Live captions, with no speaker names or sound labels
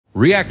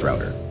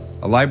reactRouter,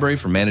 a library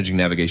for managing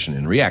navigation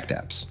in React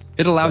apps.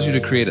 It allows you to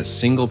create a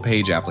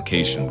single-page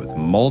application with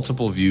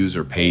multiple views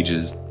or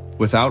pages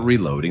without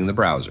reloading the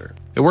browser.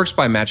 It works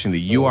by matching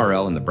the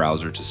URL in the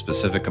browser to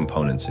specific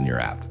components in your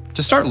app.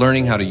 To start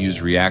learning how to use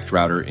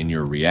reactRouter in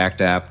your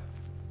React app,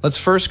 let's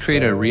first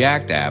create a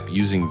React app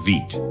using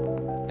Vite.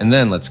 And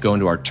then let's go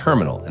into our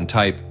terminal and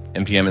type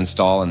npm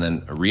install and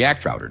then a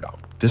reactRouter DOM.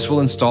 This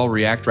will install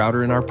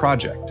reactRouter in our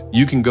project.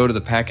 You can go to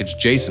the package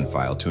JSON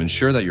file to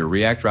ensure that your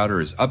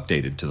reactRouter is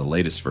updated to the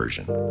latest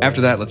version. After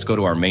that, let's go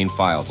to our main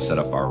file to set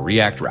up our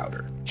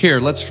reactRouter.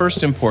 Here, let's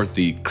first import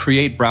the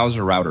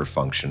createBrowserRouter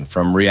function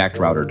from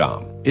reactRouter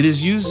DOM. It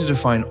is used to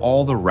define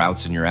all the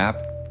routes in your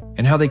app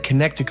and how they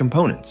connect to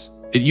components.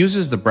 It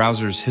uses the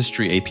browser's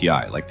history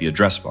API, like the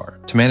address bar,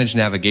 to manage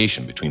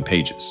navigation between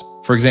pages.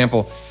 For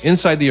example,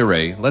 inside the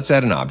array, let's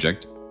add an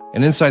object,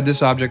 and inside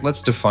this object,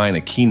 let's define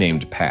a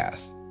key-named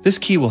path. This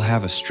key will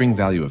have a string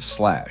value of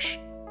 /,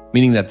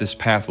 meaning that this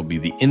path will be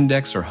the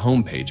index or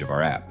home page of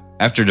our app.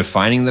 After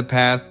defining the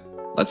path,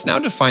 let's now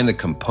define the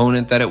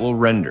component that it will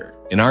render.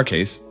 In our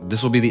case,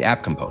 this will be the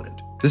app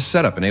component. This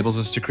setup enables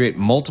us to create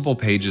multiple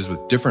pages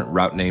with different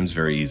route names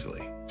very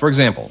easily. For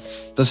example,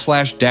 the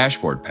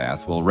 /dashboard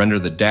path will render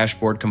the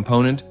dashboard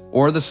component,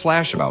 or the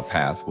 /about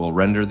path will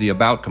render the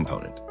about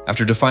component.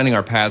 After defining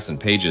our paths and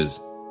pages,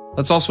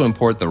 let's also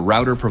import the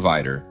router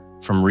provider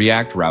from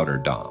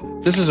reactRouter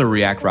DOM. This is a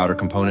reactRouter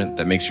component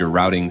that makes your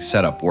routing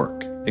setup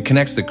work. It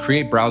connects the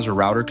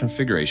createBrowserRouter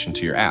configuration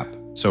to your app,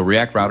 so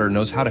reactRouter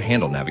knows how to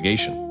handle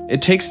navigation.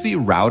 It takes the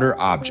router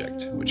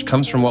object, which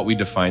comes from what we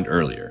defined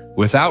earlier.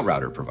 Without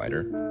router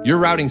provider, your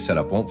routing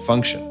setup won't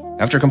function.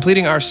 After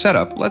completing our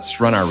setup, let's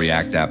run our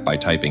React app by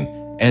typing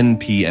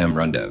npm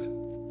rundev.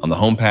 On the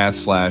home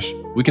path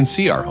 / we can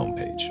see our home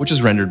page, which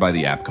is rendered by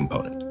the app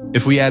component.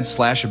 If we add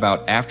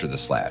 /about after the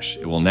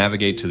 /, it will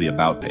navigate to the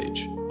about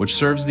page, which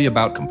serves the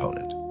about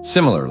component.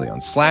 Similarly, on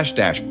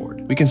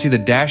 /dashboard, we can see the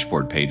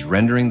dashboard page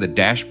rendering the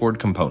dashboard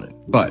component.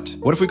 But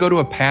what if we go to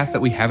a path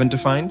that we haven't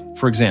defined?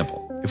 For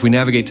example, if we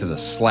navigate to the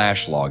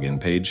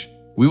 /login page,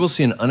 we will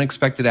see an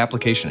unexpected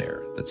application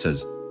error that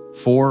says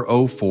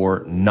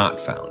 404 not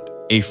found.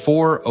 A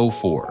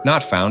 404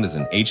 not found is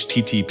an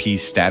HTTP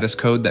status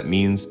code that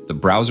means the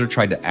browser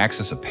tried to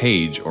access a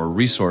page or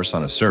resource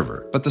on a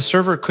server, but the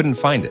server couldn't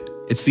find it.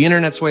 It's the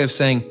internet's way of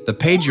saying the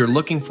page you're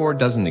looking for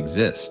doesn't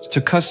exist.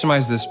 To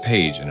customize this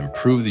page and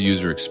improve the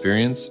user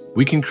experience,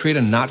 we can create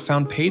a not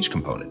found page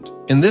component.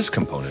 In this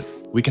component,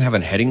 we can have a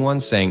heading one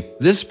saying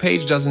this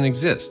page doesn't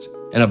exist,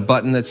 and a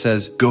button that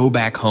says go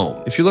back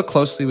home. If you look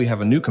closely, we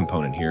have a new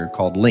component here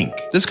called link.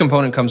 This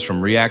component comes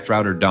from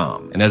reactRouter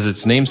DOM, and as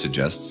its name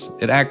suggests,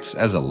 it acts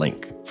as a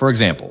link. For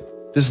example,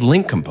 this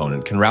link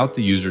component can route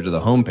the user to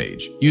the home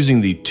page using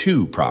the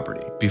to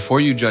property.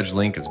 Before you judge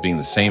link as being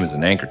the same as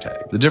an anchor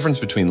tag, the difference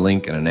between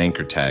link and an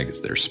anchor tag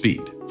is their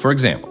speed. For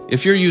example,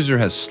 if your user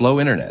has slow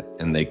internet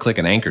and they click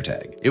an anchor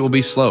tag, it will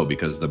be slow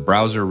because the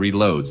browser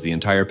reloads the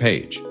entire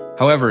page.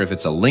 However, if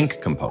it's a link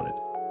component,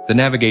 the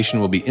navigation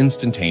will be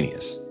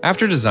instantaneous.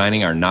 After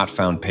designing our not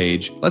found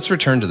page, let's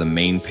return to the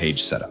main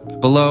page setup.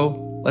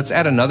 Below, let's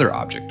add another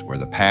object where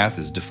the path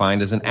is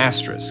defined as an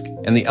asterisk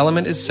and the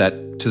element is set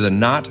to the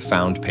not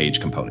found page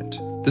component.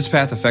 This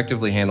path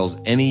effectively handles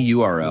any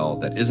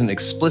URL that isn't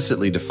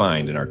explicitly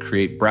defined in our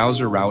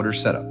createBrowserRouter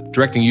setup,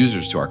 directing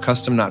users to our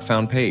custom not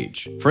found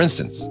page. For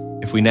instance,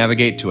 if we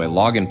navigate to a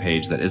login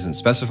page that isn't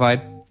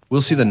specified,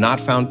 we'll see the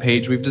not found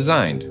page we've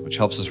designed, which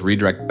helps us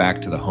redirect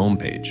back to the home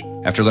page.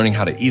 After learning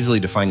how to easily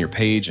define your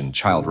page and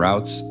child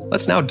routes,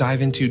 let's now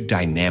dive into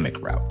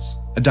dynamic routes.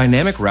 A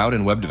dynamic route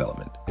in web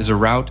development is a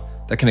route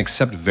that can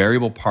accept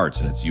variable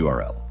parts in its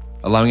URL,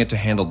 allowing it to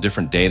handle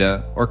different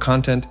data or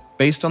content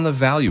based on the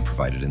value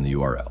provided in the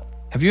URL.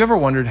 Have you ever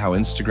wondered how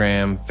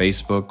Instagram,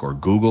 Facebook, or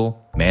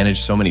Google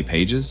manage so many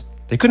pages?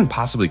 They couldn't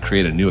possibly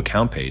create a new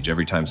account page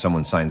every time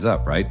someone signs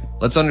up, right?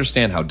 Let's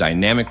understand how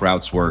dynamic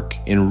routes work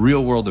in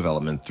real-world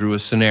development through a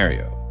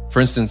scenario. For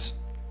instance,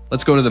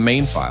 let's go to the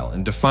main file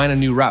and define a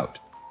new route.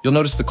 You'll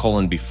notice the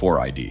colon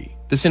before ID.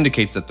 This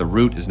indicates that the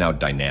route is now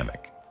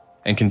dynamic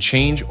and can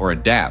change or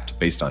adapt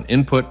based on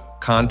input,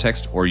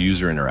 context, or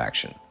user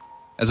interaction.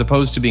 As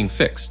opposed to being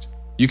fixed,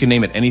 you can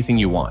name it anything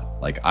you want,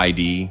 like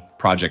ID,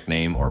 project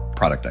name, or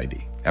product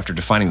ID. After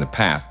defining the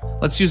path,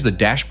 let's use the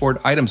dashboard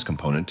items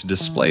component to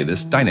display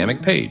this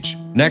dynamic page.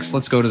 Next,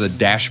 let's go to the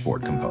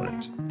dashboard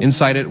component.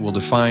 Inside it, we'll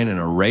define an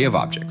array of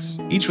objects,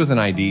 each with an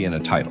ID and a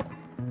title.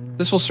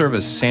 This will serve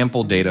as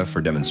sample data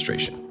for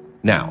demonstration.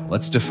 Now,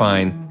 let's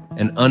define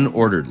an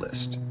unordered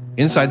list.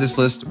 Inside this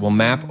list, we'll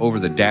map over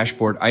the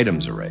dashboard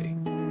items array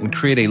and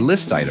create a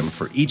list item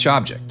for each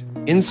object.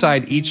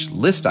 Inside each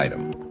list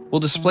item,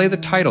 we'll display the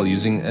title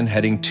using an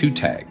heading to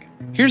tag.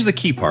 Here's the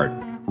key part.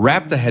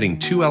 Wrap the heading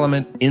to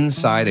element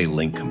inside a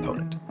link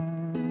component.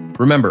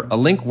 Remember, a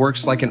link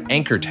works like an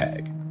anchor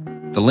tag.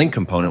 The link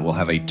component will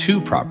have a to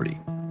property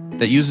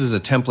that uses a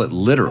template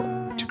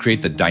literal to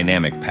create the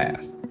dynamic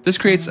path. This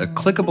creates a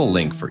clickable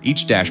link for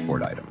each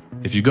dashboard item.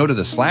 If you go to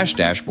the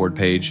 /dashboard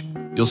page,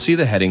 you'll see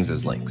the headings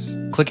as links.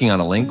 Clicking on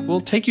a link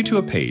will take you to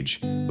a page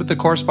with the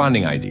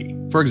corresponding ID.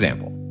 For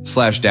example,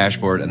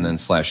 /dashboard and then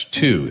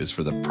 /2 is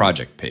for the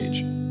project page,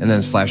 and then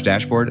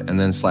 /dashboard and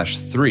then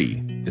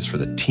 /3 is for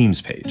the teams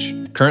page.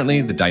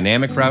 Currently, the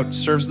dynamic route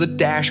serves the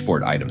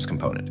dashboard items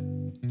component.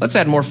 Let's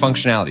add more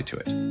functionality to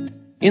it.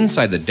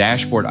 Inside the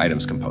dashboard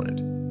items component,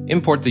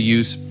 import the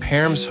use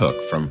params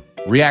hook from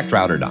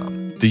reactRouter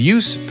DOM. The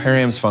use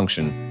params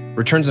function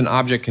returns an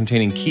object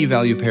containing key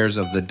value pairs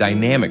of the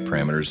dynamic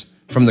parameters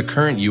from the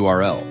current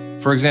URL.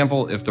 For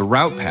example, if the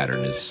route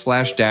pattern is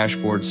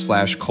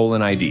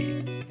 /dashboard/:ID,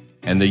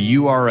 and the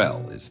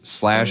URL is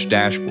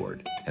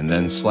 /dashboard and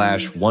then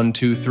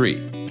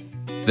 /123,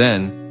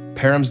 then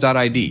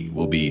params.id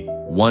will be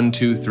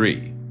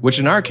 123, which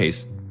in our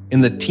case,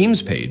 in the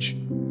teams page,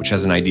 which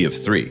has an ID of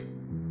 3,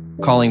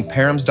 calling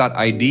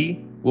params.id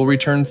will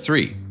return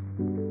 3.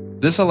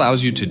 This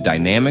allows you to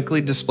dynamically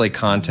display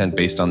content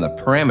based on the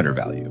parameter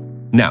value.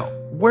 Now,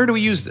 where do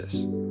we use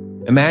this?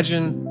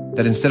 Imagine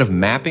that instead of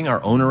mapping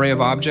our own array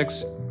of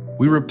objects,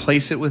 we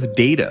replace it with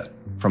data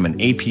from an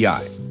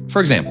API. For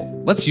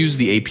example, let's use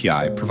the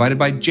API provided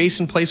by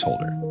JSON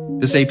Placeholder.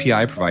 This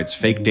API provides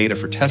fake data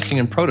for testing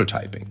and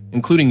prototyping,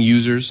 including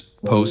users,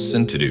 posts,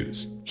 and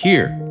to-dos.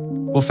 Here,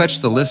 we'll fetch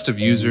the list of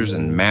users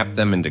and map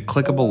them into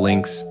clickable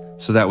links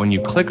so that when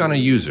you click on a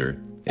user,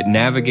 it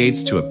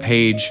navigates to a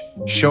page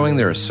showing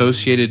their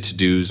associated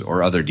to-dos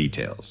or other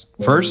details.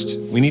 First,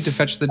 we need to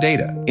fetch the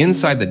data.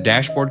 Inside the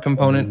dashboard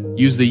component,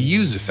 use the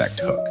useEffect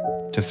hook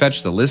to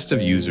fetch the list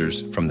of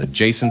users from the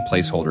JSON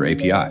Placeholder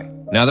API.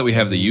 Now that we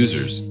have the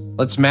users,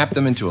 let's map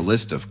them into a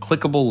list of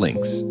clickable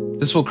links.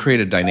 This will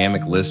create a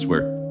dynamic list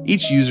where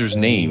each user's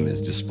name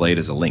is displayed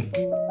as a link.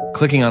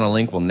 Clicking on a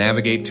link will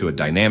navigate to a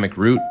dynamic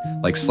route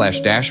like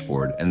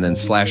 /dashboard and then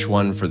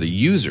 /1 for the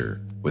user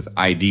with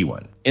ID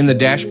 1. In the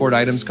dashboard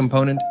items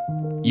component,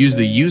 use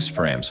the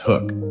useParams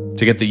hook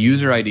to get the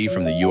user ID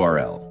from the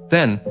URL.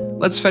 Then,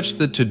 let's fetch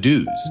the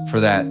to-dos for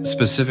that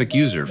specific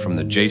user from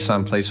the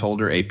JSON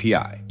Placeholder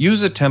API.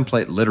 Use a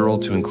template literal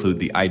to include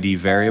the ID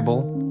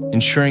variable,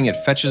 ensuring it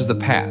fetches the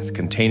path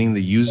containing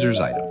the user's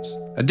items.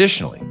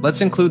 Additionally, let's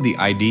include the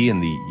ID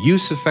in the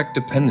useEffect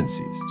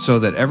dependencies so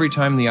that every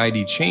time the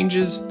ID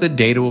changes, the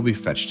data will be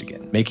fetched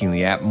again, making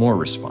the app more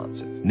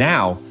responsive.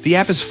 Now, the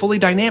app is fully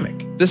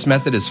dynamic. This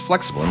method is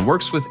flexible and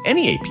works with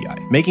any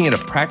API, making it a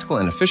practical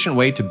and efficient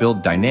way to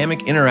build dynamic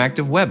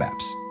interactive web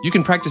apps. You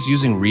can practice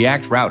using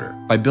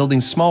reactRouter by building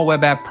small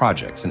web app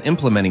projects and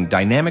implementing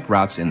dynamic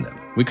routes in them.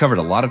 We covered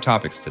a lot of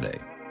topics today,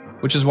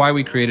 which is why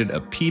we created a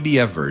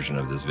PDF version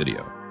of this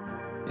video.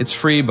 It's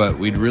free, but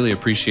we'd really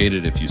appreciate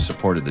it if you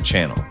supported the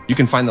channel. You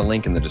can find the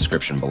link in the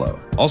description below.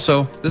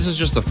 Also, this is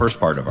just the first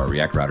part of our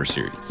reactRouter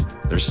series.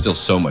 There's still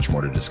so much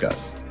more to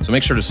discuss, so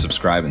make sure to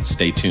subscribe and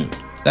stay tuned.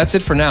 That's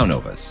it for now,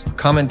 Novas.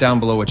 Comment down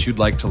below what you'd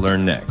like to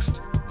learn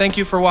next. Thank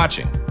you for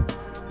watching.